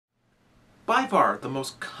By far, the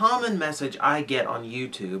most common message I get on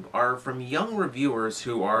YouTube are from young reviewers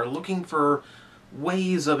who are looking for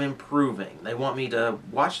ways of improving. They want me to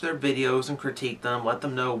watch their videos and critique them, let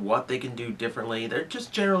them know what they can do differently. They're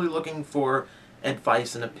just generally looking for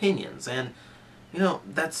advice and opinions. And, you know,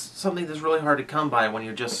 that's something that's really hard to come by when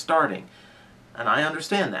you're just starting. And I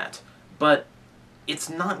understand that. But it's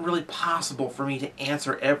not really possible for me to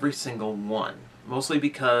answer every single one. Mostly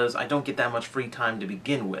because I don't get that much free time to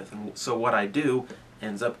begin with, and so what I do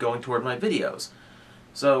ends up going toward my videos.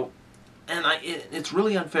 So, and it's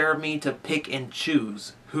really unfair of me to pick and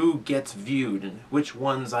choose who gets viewed and which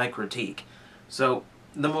ones I critique. So,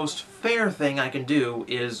 the most fair thing I can do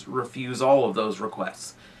is refuse all of those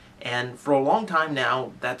requests. And for a long time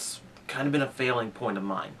now, that's kind of been a failing point of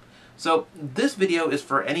mine. So, this video is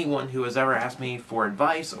for anyone who has ever asked me for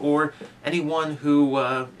advice, or anyone who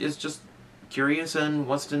is just curious and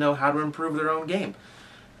wants to know how to improve their own game.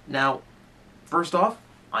 Now, first off,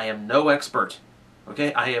 I am no expert.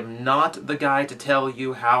 Okay, I am not the guy to tell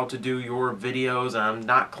you how to do your videos. I'm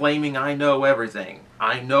not claiming I know everything.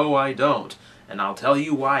 I know I don't, and I'll tell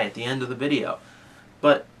you why at the end of the video.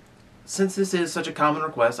 But since this is such a common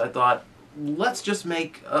request, I thought, let's just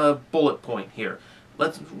make a bullet point here.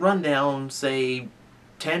 Let's run down, say,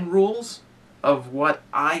 10 rules of what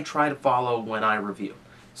I try to follow when I review.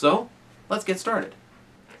 So, let's get started.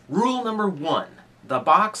 Rule number 1. The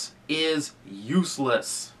box is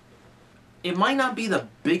useless. It might not be the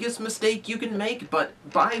biggest mistake you can make, but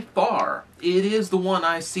by far, it is the one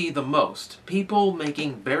I see the most. People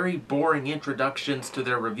making very boring introductions to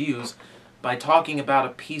their reviews by talking about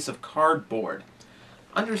a piece of cardboard.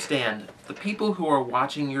 Understand, the people who are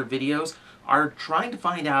watching your videos are trying to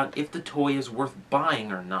find out if the toy is worth buying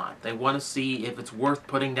or not. They want to see if it's worth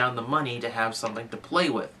putting down the money to have something to play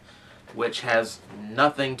with, which has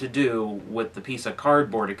nothing to do with the piece of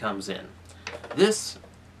cardboard it comes in. This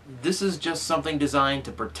is just something designed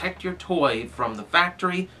to protect your toy from the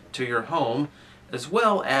factory to your home, as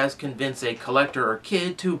well as convince a collector or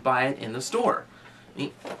kid to buy it in the store. I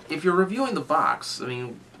mean, if you're reviewing the box, I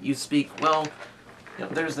mean, you speak, well, you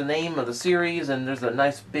know, there's the name of the series, and there's a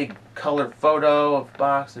nice big color photo of the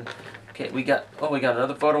box, and okay, we got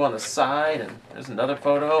another photo on the side, and there's another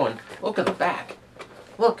photo, and look at the back.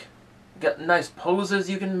 Look. Got nice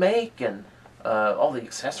poses you can make, and all the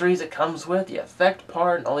accessories it comes with, the effect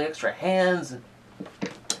part, and all the extra hands. And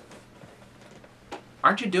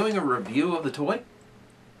aren't you doing a review of the toy?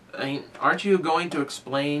 I mean, aren't you going to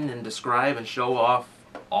explain and describe and show off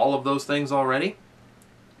all of those things already?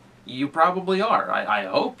 You probably are. I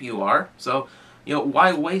hope you are. So, you know,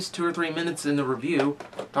 why waste 2 or 3 minutes in the review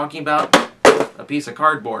talking about a piece of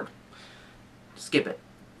cardboard? Skip it.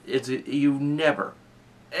 You never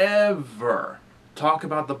ever talk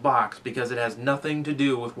about the box because it has nothing to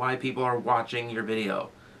do with why people are watching your video.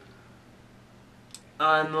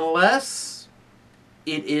 Unless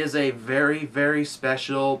it is a very, very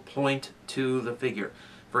special point to the figure.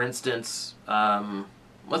 For instance,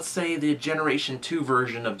 let's say the Generation 2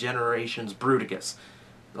 version of Generations Bruticus.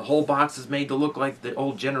 The whole box is made to look like the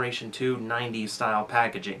old Generation 2 90s style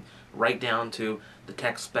packaging, right down to the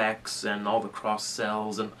tech specs and all the cross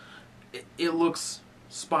cells, and it looks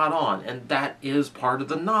spot on, and that is part of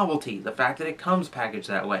the novelty, the fact that it comes packaged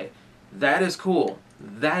that way. That is cool.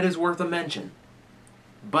 That is worth a mention.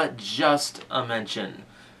 But just a mention.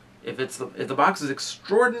 If the box is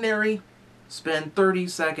extraordinary, spend 30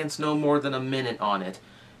 seconds, no more than a minute on it.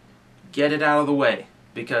 Get it out of the way,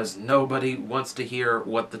 because nobody wants to hear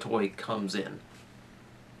what the toy comes in.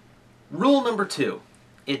 Rule number 2.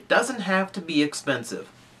 It doesn't have to be expensive.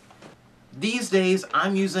 These days,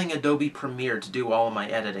 I'm using Adobe Premiere to do all of my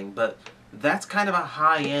editing, but that's kind of a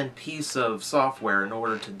high-end piece of software in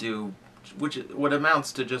order to do what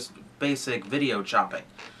amounts to just basic video chopping.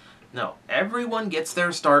 No, everyone gets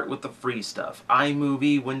their start with the free stuff.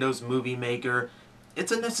 iMovie, Windows Movie Maker.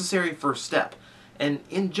 It's a necessary first step. And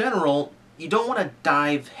in general, you don't want to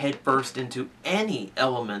dive headfirst into any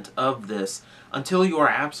element of this until you are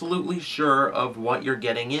absolutely sure of what you're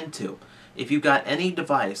getting into. If you've got any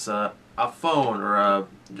device, a phone, or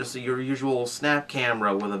just your usual snap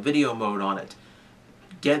camera with a video mode on it,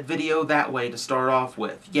 get video that way to start off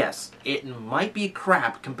with. Yes, it might be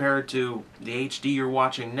crap compared to the HD you're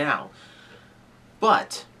watching now,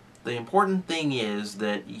 but the important thing is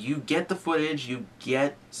that you get the footage, you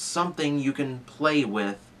get something you can play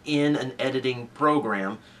with in an editing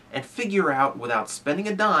program, and figure out without spending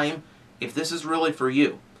a dime if this is really for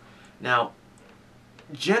you. Now,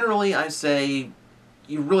 generally I say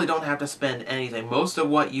you really don't have to spend anything. Most of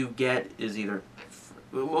what you get is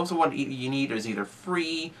most of what you need is either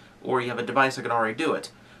free or you have a device that can already do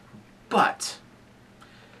it. But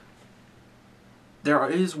there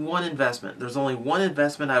is one investment. There's only one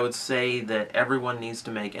investment I would say that everyone needs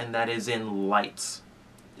to make, and that is in lights.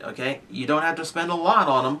 Okay? You don't have to spend a lot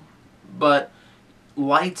on them, but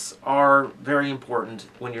lights are very important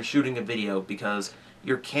when you're shooting a video, because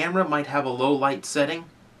your camera might have a low light setting,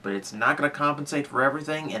 but it's not going to compensate for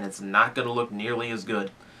everything, and it's not going to look nearly as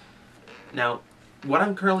good. Now, what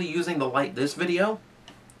I'm currently using to light this video,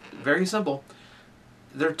 very simple.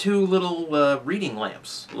 They're two little reading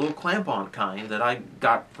lamps, little clamp-on kind that I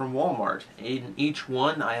got from Walmart. In each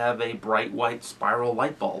one I have a bright white spiral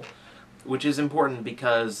light bulb, which is important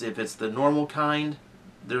because if it's the normal kind,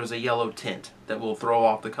 there's a yellow tint that will throw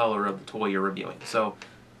off the color of the toy you're reviewing. So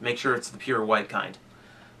make sure it's the pure white kind.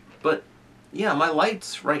 But yeah, my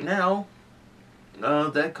lights right now,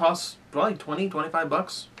 that costs probably 20-25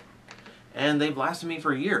 bucks. And they've lasted me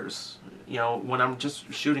for years. You know, when I'm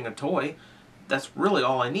just shooting a toy, that's really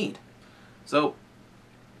all I need. So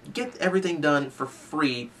get everything done for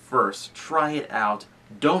free first. Try it out.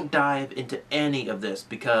 Don't dive into any of this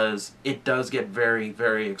because it does get very,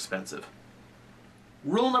 very expensive.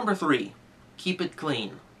 Rule number 3, keep it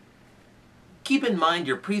clean. Keep in mind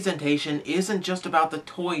your presentation isn't just about the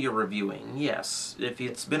toy you're reviewing. Yes, if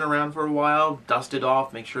it's been around for a while, dust it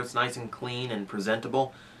off, make sure it's nice and clean and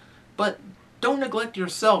presentable. But don't neglect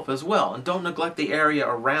yourself as well, and don't neglect the area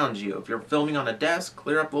around you. If you're filming on a desk,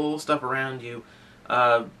 clear up the little stuff around you.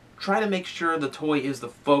 Try to make sure the toy is the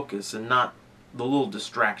focus and not the little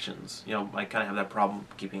distractions. You know, I kind of have that problem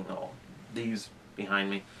keeping all these behind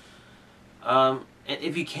me. And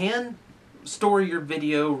if you can, store your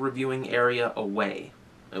video reviewing area away,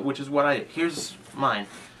 which is what I did. Here's mine.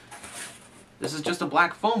 This is just a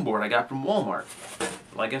black foam board I got from Walmart.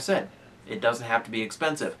 Like I said, it doesn't have to be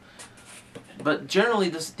expensive. But generally,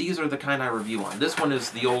 these are the kind I review on. This one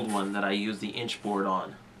is the old one that I use the inch board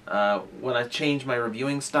on. When I changed my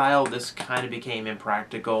reviewing style, this kind of became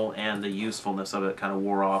impractical, and the usefulness of it kind of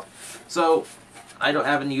wore off. So I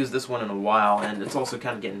haven't used this one in a while, and it's also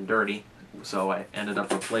kind of getting dirty, so I ended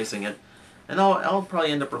up replacing it. And I'll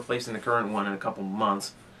probably end up replacing the current one in a couple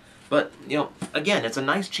months. But, you know, again, it's a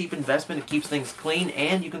nice cheap investment. It keeps things clean,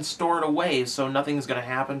 and you can store it away so nothing's going to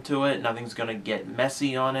happen to it, nothing's going to get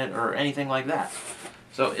messy on it, or anything like that.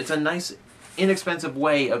 So it's a nice, inexpensive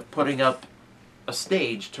way of putting up a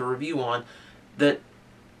stage to review on that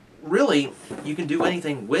really you can do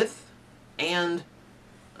anything with, and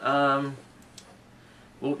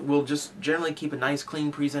we'll just generally keep a nice, clean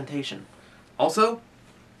presentation. Also,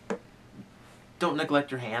 don't neglect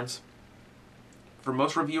your hands. For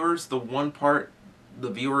most reviewers, the one part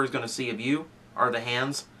the viewer is going to see of you are the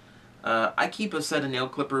hands. I keep a set of nail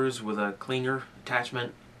clippers with a cleaner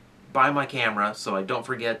attachment by my camera so I don't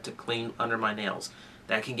forget to clean under my nails.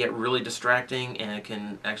 That can get really distracting, and it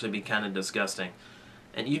can actually be kind of disgusting.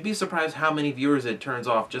 And you'd be surprised how many viewers it turns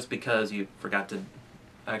off just because you forgot to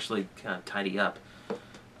actually kind of tidy up.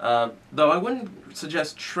 Though I wouldn't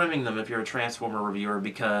suggest trimming them if you're a Transformer reviewer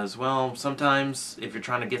because, well, sometimes if you're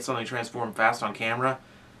trying to get something transformed fast on camera,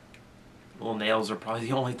 little nails are probably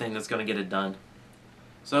the only thing that's going to get it done.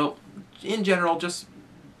 So, in general, just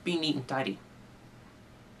be neat and tidy.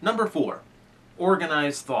 Number 4,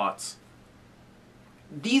 organize thoughts.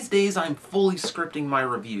 These days I'm fully scripting my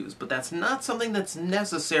reviews, but that's not something that's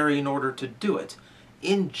necessary in order to do it.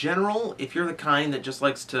 In general, if you're the kind that just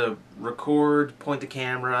likes to record, point the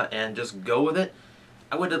camera, and just go with it,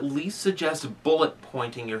 I would at least suggest bullet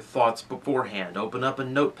pointing your thoughts beforehand. Open up a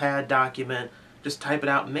notepad document, just type it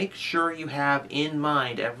out. Make sure you have in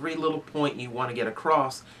mind every little point you want to get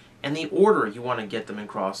across and the order you want to get them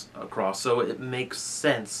across so it makes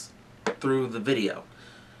sense through the video.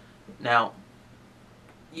 Now,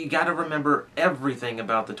 you got to remember everything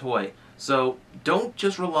about the toy. So don't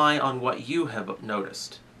just rely on what you have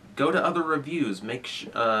noticed. Go to other reviews,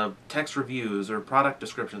 text reviews or product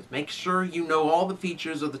descriptions. Make sure you know all the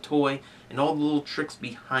features of the toy and all the little tricks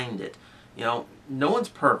behind it. You know, no one's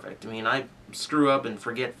perfect. I mean, I screw up and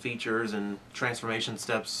forget features and transformation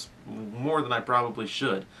steps more than I probably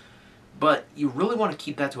should. But you really want to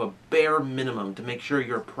keep that to a bare minimum to make sure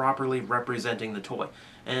you're properly representing the toy.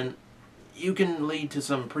 And you can lead to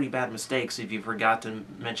some pretty bad mistakes if you forgot to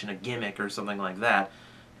mention a gimmick or something like that.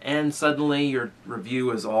 And suddenly your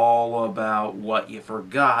review is all about what you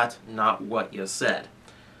forgot, not what you said.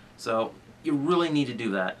 So you really need to do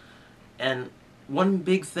that. And one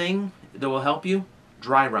big thing that will help you,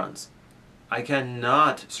 dry runs. I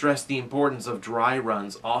cannot stress the importance of dry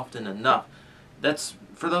runs often enough. That's,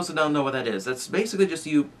 for those who don't know what that is, that's basically just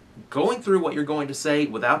you going through what you're going to say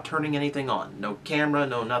without turning anything on. No camera,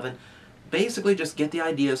 no nothing. Basically just get the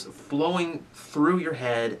ideas flowing through your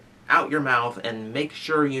head out your mouth and make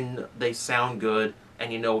sure they sound good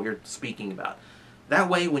and you know what you're speaking about. That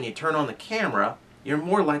way, when you turn on the camera, you're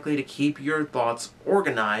more likely to keep your thoughts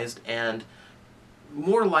organized and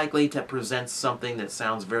more likely to present something that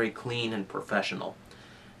sounds very clean and professional.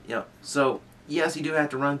 So yes, you do have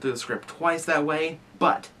to run through the script twice that way,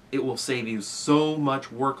 but it will save you so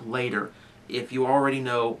much work later if you already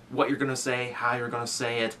know what you're going to say, how you're going to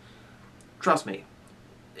say it. Trust me,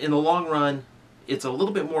 in the long run, it's a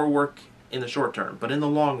little bit more work in the short term, but in the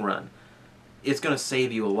long run, it's going to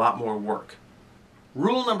save you a lot more work.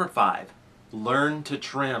 Rule number 5, learn to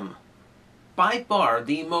trim. By far,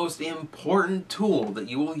 the most important tool that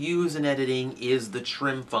you will use in editing is the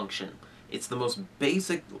trim function. It's the most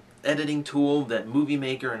basic editing tool that Movie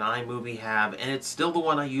Maker and iMovie have, and it's still the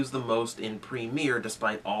one I use the most in Premiere,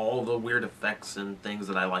 despite all the weird effects and things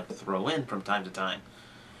that I like to throw in from time to time.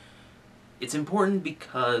 It's important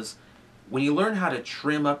because when you learn how to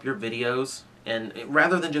trim up your videos, and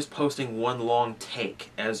rather than just posting one long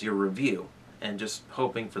take as your review and just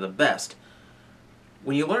hoping for the best,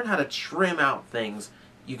 when you learn how to trim out things,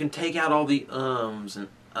 you can take out all the ums and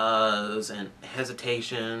uhs and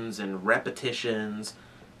hesitations and repetitions.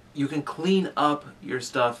 You can clean up your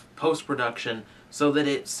stuff post-production so that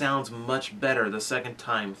it sounds much better the second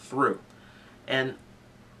time through. And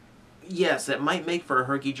yes, it might make for a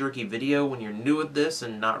herky-jerky video when you're new at this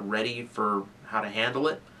and not ready for how to handle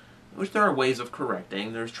it, which there are ways of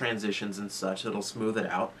correcting. There's transitions and such that'll smooth it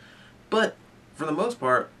out. But for the most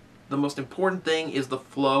part, the most important thing is the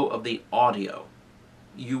flow of the audio.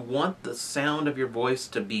 You want the sound of your voice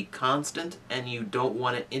to be constant, and you don't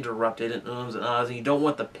want it interrupted in ums and ahs, and you don't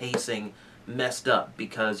want the pacing messed up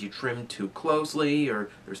because you trimmed too closely or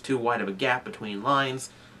there's too wide of a gap between lines.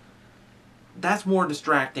 That's more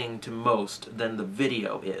distracting to most than the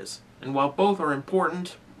video is. And while both are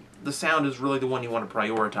important, the sound is really the one you want to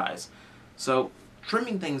prioritize. So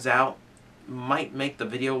trimming things out might make the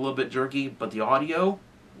video a little bit jerky, but the audio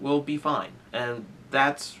will be fine. And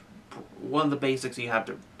that's one of the basics you have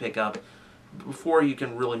to pick up before you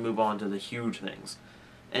can really move on to the huge things.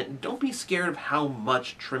 And don't be scared of how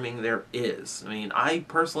much trimming there is. I mean, I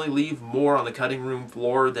personally leave more on the cutting room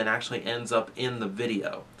floor than actually ends up in the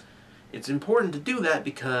video. It's important to do that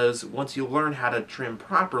because once you learn how to trim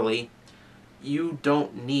properly, you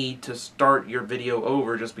don't need to start your video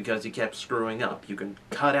over just because you kept screwing up. You can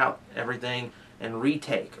cut out everything and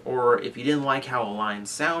retake. Or if you didn't like how a line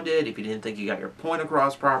sounded, if you didn't think you got your point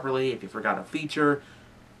across properly, if you forgot a feature,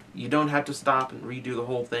 you don't have to stop and redo the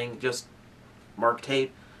whole thing. Just mark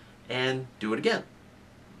tape and do it again,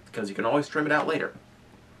 because you can always trim it out later.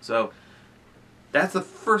 So that's the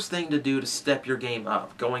first thing to do to step your game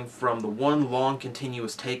up, going from the one long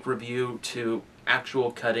continuous take review to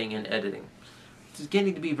actual cutting and editing. It's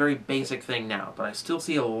getting to be a very basic thing now, but I still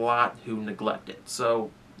see a lot who neglect it.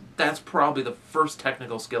 So that's probably the first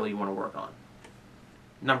technical skill you want to work on.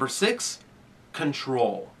 Number 6,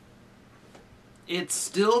 control. It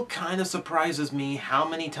still kind of surprises me how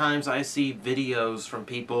many times I see videos from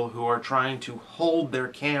people who are trying to hold their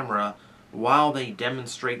camera while they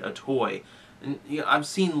demonstrate a toy. And, I've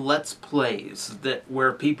seen Let's Plays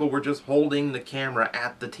where people were just holding the camera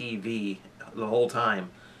at the TV the whole time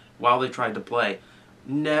while they tried to play.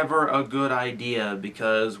 Never a good idea,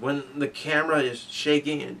 because when the camera is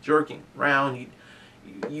shaking and jerking around,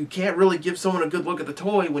 you can't really give someone a good look at the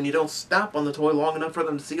toy when you don't stop on the toy long enough for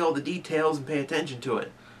them to see all the details and pay attention to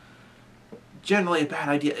it. Generally a bad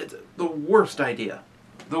idea. It's the worst idea.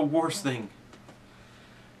 The worst thing.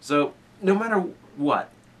 So, no matter what,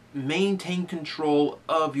 maintain control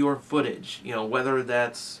of your footage. Whether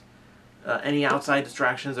that's any outside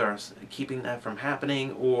distractions are keeping that from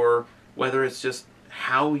happening, or whether it's just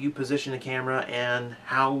how you position the camera and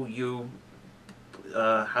how you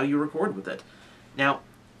record with it. Now,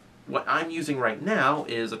 what I'm using right now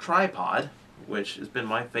is a tripod, which has been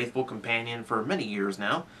my faithful companion for many years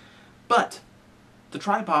now. But the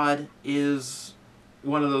tripod is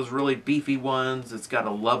one of those really beefy ones. It's got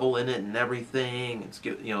a level in it and everything. It's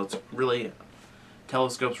really,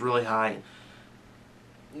 telescope's really high.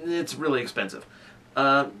 It's really expensive.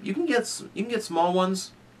 You can get small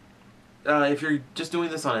ones. If you're just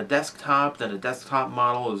doing this on a desktop, then a desktop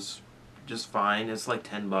model is just fine. It's like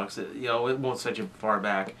 $10. It won't set you far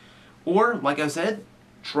back. Or, like I said,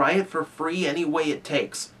 try it for free any way it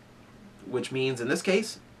takes. Which means, in this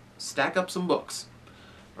case, stack up some books.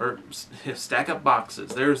 Or stack up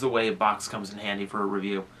boxes. There's the way a box comes in handy for a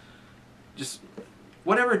review. Just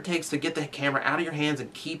whatever it takes to get the camera out of your hands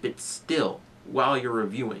and keep it still while you're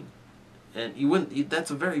reviewing. And that's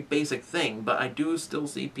a very basic thing, but I do still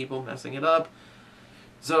see people messing it up.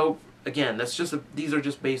 So Again, these are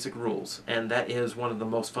just basic rules, and that is one of the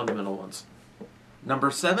most fundamental ones. Number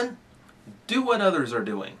 7, do what others are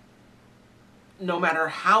doing. No matter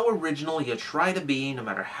how original you try to be, no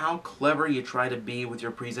matter how clever you try to be with your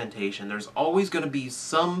presentation, there's always going to be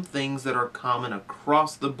some things that are common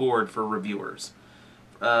across the board for reviewers.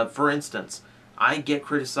 For instance, I get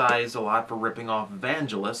criticized a lot for ripping off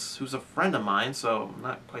Vangelis, who's a friend of mine, so I'm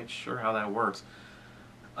not quite sure how that works.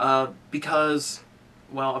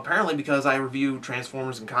 Apparently because I review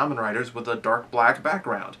Transformers and Kamen Riders with a dark black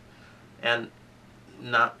background. And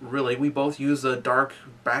not really, we both use a dark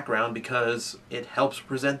background because it helps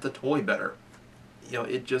present the toy better. You know,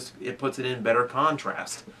 it puts it in better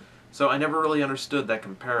contrast. So I never really understood that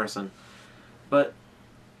comparison. But,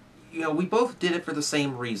 you know, we both did it for the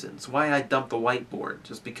same reasons. Why I dumped the whiteboard,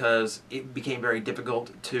 just because it became very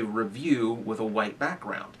difficult to review with a white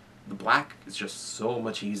background. The black is just so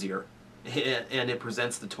much easier, and it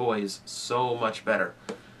presents the toys so much better.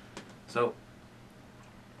 So,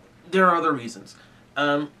 there are other reasons.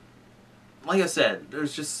 Like I said,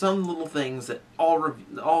 there's just some little things that all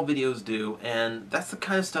videos do, and that's the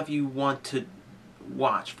kind of stuff you want to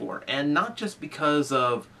watch for. And not just because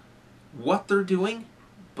of what they're doing,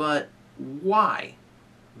 but why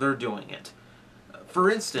they're doing it. For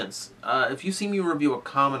instance, if you see me review a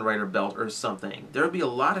Kamen Rider belt or something, there'll be a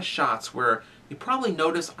lot of shots where you probably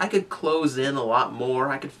notice I could close in a lot more,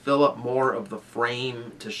 I could fill up more of the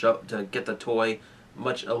frame to get the toy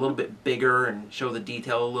a little bit bigger and show the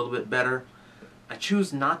detail a little bit better. I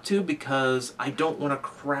choose not to because I don't want to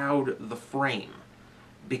crowd the frame.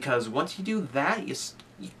 Because once you do that, you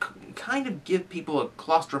kind of give people a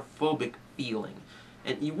claustrophobic feeling.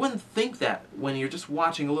 And you wouldn't think that when you're just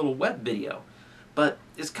watching a little web video. But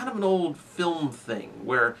it's kind of an old film thing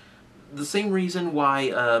where the same reason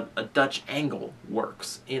why a Dutch angle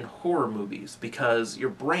works in horror movies, because your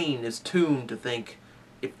brain is tuned to think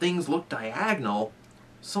if things look diagonal,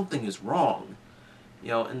 something is wrong. You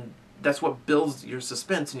know, and that's what builds your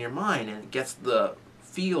suspense in your mind, and it gets the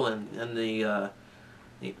feel and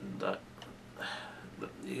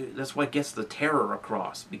that's what gets the terror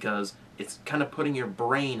across, because it's kind of putting your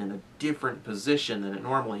brain in a different position than it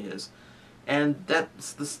normally is. And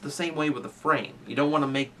that's the same way with the frame. You don't want to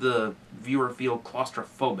make the viewer feel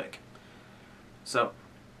claustrophobic. So,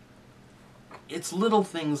 it's little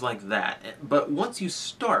things like that. But once you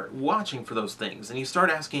start watching for those things, and you start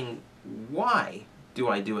asking, why do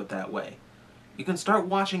I do it that way? You can start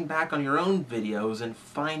watching back on your own videos and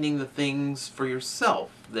finding the things for yourself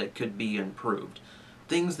that could be improved.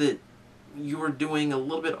 Things that you were doing a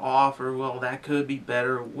little bit off, or, well, that could be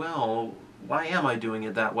better. Well, why am I doing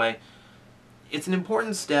it that way? It's an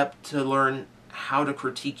important step to learn how to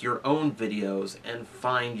critique your own videos and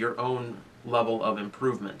find your own level of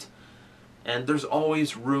improvement. And there's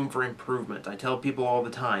always room for improvement. I tell people all the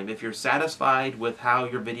time, if you're satisfied with how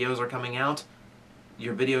your videos are coming out,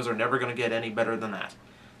 your videos are never going to get any better than that.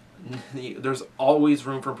 There's always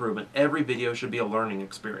room for improvement. Every video should be a learning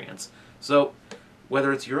experience. So,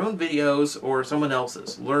 whether it's your own videos or someone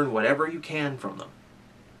else's, learn whatever you can from them.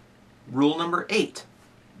 Rule number 8.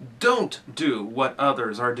 Don't do what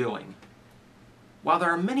others are doing. While there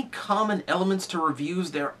are many common elements to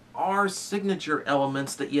reviews, there are signature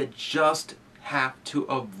elements that you just have to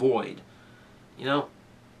avoid. You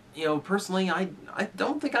know, personally, I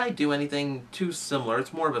don't think I do anything too similar.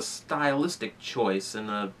 It's more of a stylistic choice and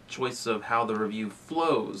a choice of how the review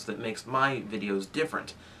flows that makes my videos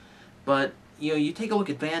different. But, you know, you take a look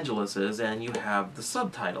at Vangelis's and you have the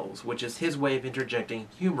subtitles, which is his way of interjecting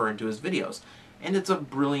humor into his videos. And it's a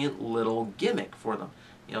brilliant little gimmick for them.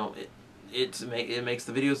 You know, it makes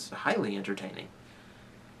the videos highly entertaining.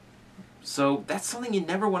 So that's something you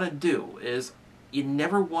never want to do, is you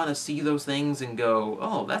never want to see those things and go,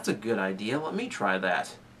 oh, that's a good idea, let me try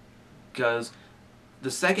that. Because the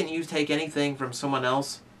second you take anything from someone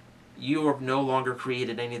else, you have no longer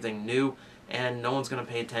created anything new, and no one's going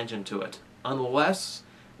to pay attention to it. Unless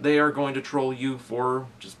they are going to troll you for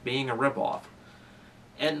just being a ripoff.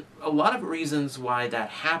 And a lot of reasons why that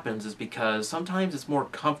happens is because sometimes it's more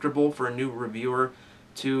comfortable for a new reviewer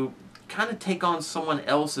to kind of take on someone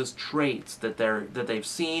else's traits that they've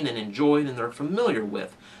seen and enjoyed and they're familiar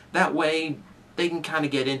with. That way, they can kind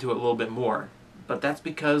of get into it a little bit more. But that's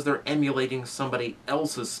because they're emulating somebody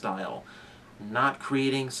else's style, not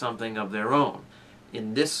creating something of their own.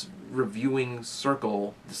 In this reviewing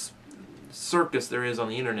circle, this circus there is on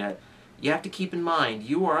the internet, you have to keep in mind,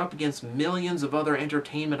 you are up against millions of other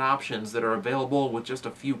entertainment options that are available with just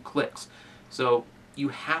a few clicks. So you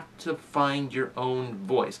have to find your own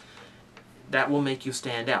voice. That will make you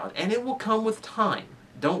stand out. And it will come with time.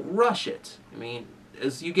 Don't rush it. I mean,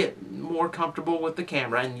 as you get more comfortable with the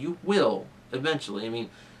camera, and you will eventually, I mean,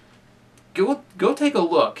 go take a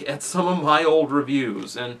look at some of my old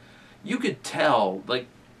reviews, and you could tell, like,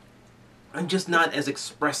 I'm just not as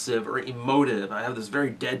expressive or emotive. I have this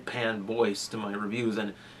very deadpan voice to my reviews,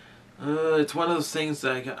 and it's one of those things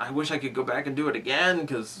that I wish I could go back and do it again,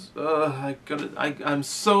 because I'm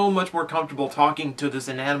so much more comfortable talking to this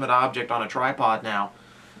inanimate object on a tripod now.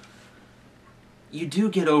 You do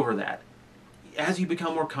get over that. As you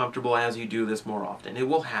become more comfortable, as you do this more often, it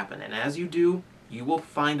will happen. And as you do, you will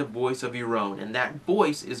find a voice of your own. And that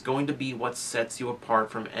voice is going to be what sets you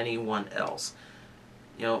apart from anyone else.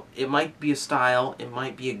 You know, it might be a style, it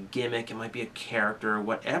might be a gimmick, it might be a character,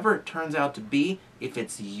 whatever it turns out to be, if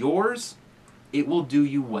it's yours, it will do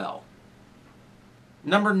you well.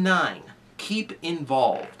 Number 9, keep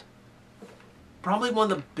involved. Probably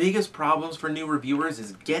one of the biggest problems for new reviewers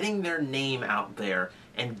is getting their name out there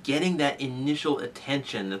and getting that initial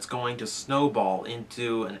attention that's going to snowball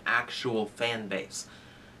into an actual fan base.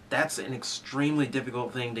 That's an extremely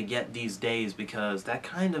difficult thing to get these days, because that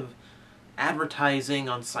kind of advertising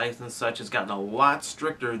on sites and such has gotten a lot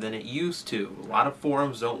stricter than it used to. A lot of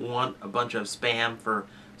forums don't want a bunch of spam for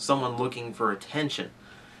someone looking for attention.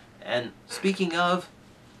 And speaking of,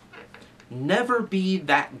 never be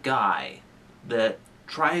that guy that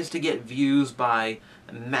tries to get views by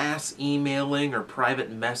mass emailing or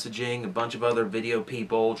private messaging a bunch of other video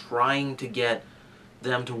people, trying to get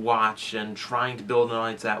them to watch and trying to build an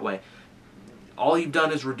audience that way. All you've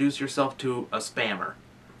done is reduce yourself to a spammer.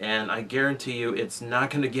 And I guarantee you it's not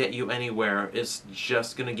going to get you anywhere. It's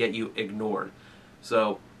just going to get you ignored.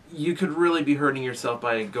 So you could really be hurting yourself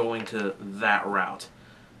by going to that route.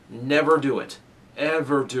 Never do it.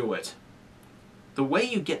 Ever do it. The way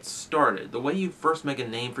you get started, the way you first make a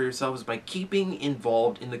name for yourself, is by keeping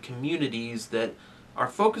involved in the communities that are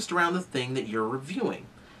focused around the thing that you're reviewing.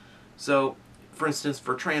 So, for instance,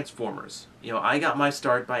 for Transformers, you know, I got my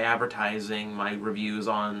start by advertising my reviews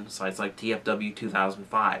on sites like TFW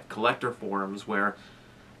 2005, collector forums, where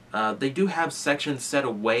they do have sections set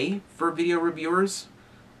away for video reviewers,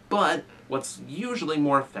 but what's usually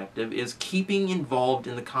more effective is keeping involved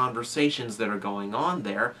in the conversations that are going on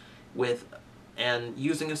there and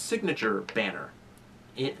using a signature banner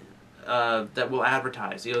that will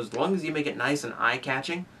advertise. You know, as long as you make it nice and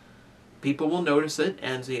eye-catching, people will notice it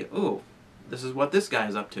and say, "Ooh, this is what this guy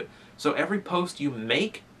is up to." So every post you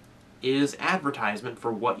make is advertisement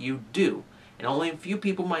for what you do. And only a few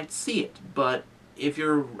people might see it, but if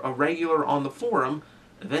you're a regular on the forum,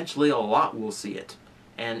 eventually a lot will see it.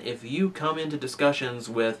 And if you come into discussions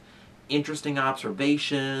with interesting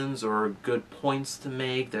observations or good points to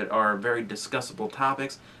make that are very discussable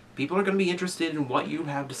topics, people are going to be interested in what you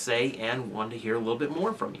have to say and want to hear a little bit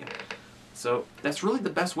more from you. So that's really the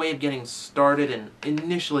best way of getting started and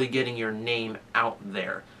initially getting your name out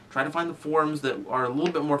there. Try to find the forums that are a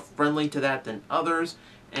little bit more friendly to that than others,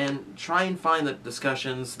 and try and find the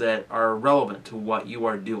discussions that are relevant to what you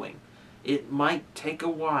are doing. It might take a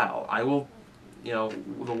while. You know,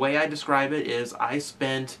 the way I describe it is I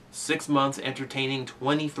spent 6 months entertaining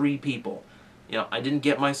 23 people. You know, I didn't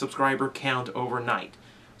get my subscriber count overnight.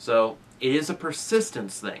 So it is a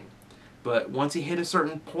persistence thing. But once you hit a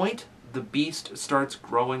certain point, the beast starts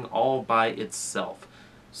growing all by itself.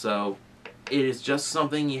 So it is just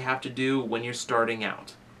something you have to do when you're starting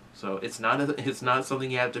out. So it's not something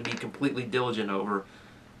you have to be completely diligent over.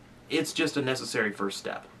 It's just a necessary first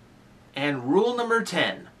step. And rule number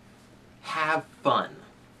 10. Have fun.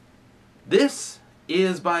 This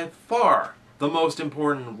is by far the most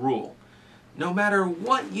important rule. No matter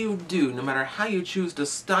what you do, no matter how you choose to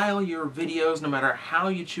style your videos, no matter how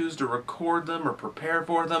you choose to record them or prepare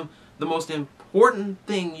for them, the most important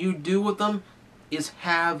thing you do with them is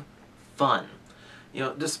have fun. You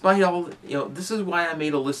know, despite all, this is why I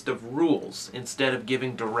made a list of rules instead of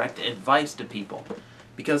giving direct advice to people.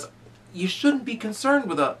 Because you shouldn't be concerned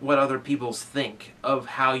with what other people think of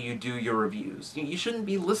how you do your reviews. You shouldn't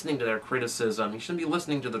be listening to their criticism. You shouldn't be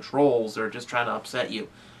listening to the trolls that are just trying to upset you.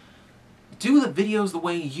 Do the videos the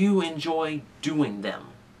way you enjoy doing them,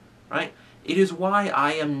 right? It is why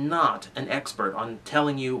I am not an expert on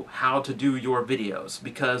telling you how to do your videos,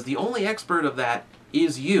 because the only expert of that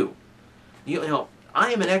is you. You know,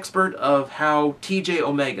 I am an expert of how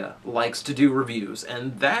TJOmega likes to do reviews,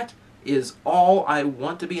 and that is all I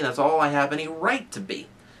want to be, and that's all I have any right to be.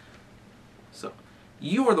 So,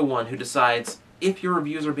 you are the one who decides if your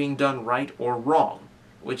reviews are being done right or wrong,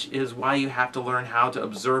 which is why you have to learn how to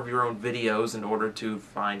observe your own videos in order to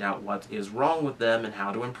find out what is wrong with them and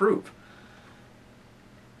how to improve.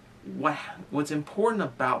 What's important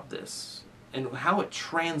about this, and how it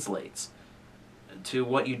translates, to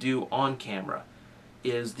what you do on camera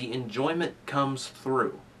is the enjoyment comes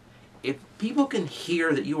through. If people can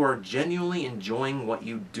hear that you are genuinely enjoying what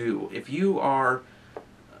you do, if you are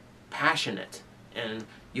passionate and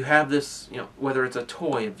you have this, whether it's a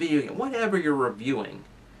toy, a video game, whatever you're reviewing,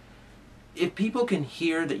 if people can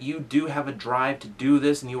hear that you do have a drive to do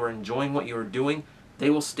this and you are enjoying what you are doing, they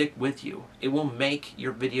will stick with you. It will make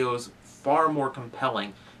your videos far more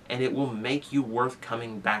compelling, and it will make you worth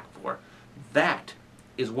coming back for. That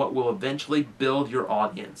is what will eventually build your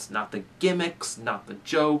audience. Not the gimmicks, not the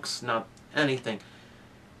jokes, not anything.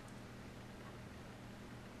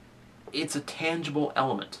 It's a tangible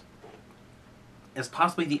element. It's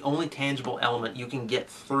possibly the only tangible element you can get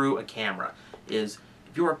through a camera. Is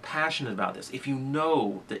if you are passionate about this, if you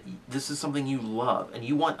know that this is something you love and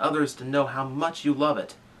you want others to know how much you love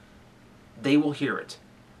it, they will hear it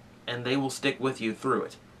and they will stick with you through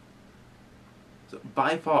it. So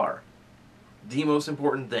by far, the most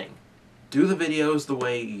important thing, do the videos the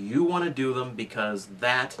way you want to do them, because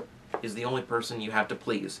that is the only person you have to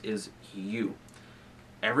please, is you.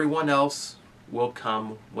 Everyone else will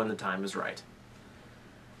come when the time is right.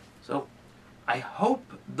 So I hope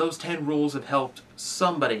those 10 rules have helped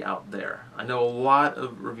somebody out there. I know a lot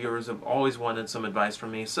of reviewers have always wanted some advice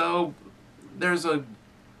from me, so there's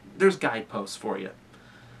guideposts for you.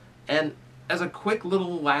 And as a quick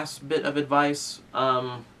little last bit of advice,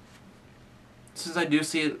 since I do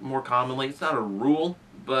see it more commonly, it's not a rule,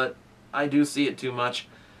 but I do see it too much.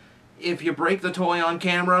 If you break the toy on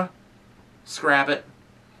camera, scrap it.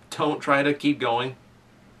 Don't try to keep going.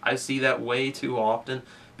 I see that way too often,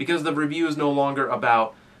 because the review is no longer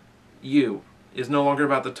about you. It is no longer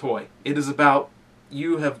about the toy. It is about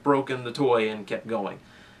you have broken the toy and kept going.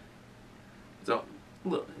 So,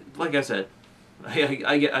 like I said,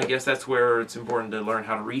 I guess that's where it's important to learn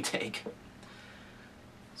how to retake.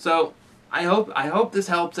 So, I hope this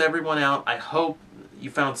helps everyone out. I hope you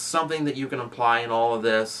found something that you can apply in all of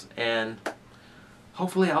this, and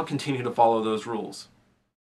hopefully I'll continue to follow those rules.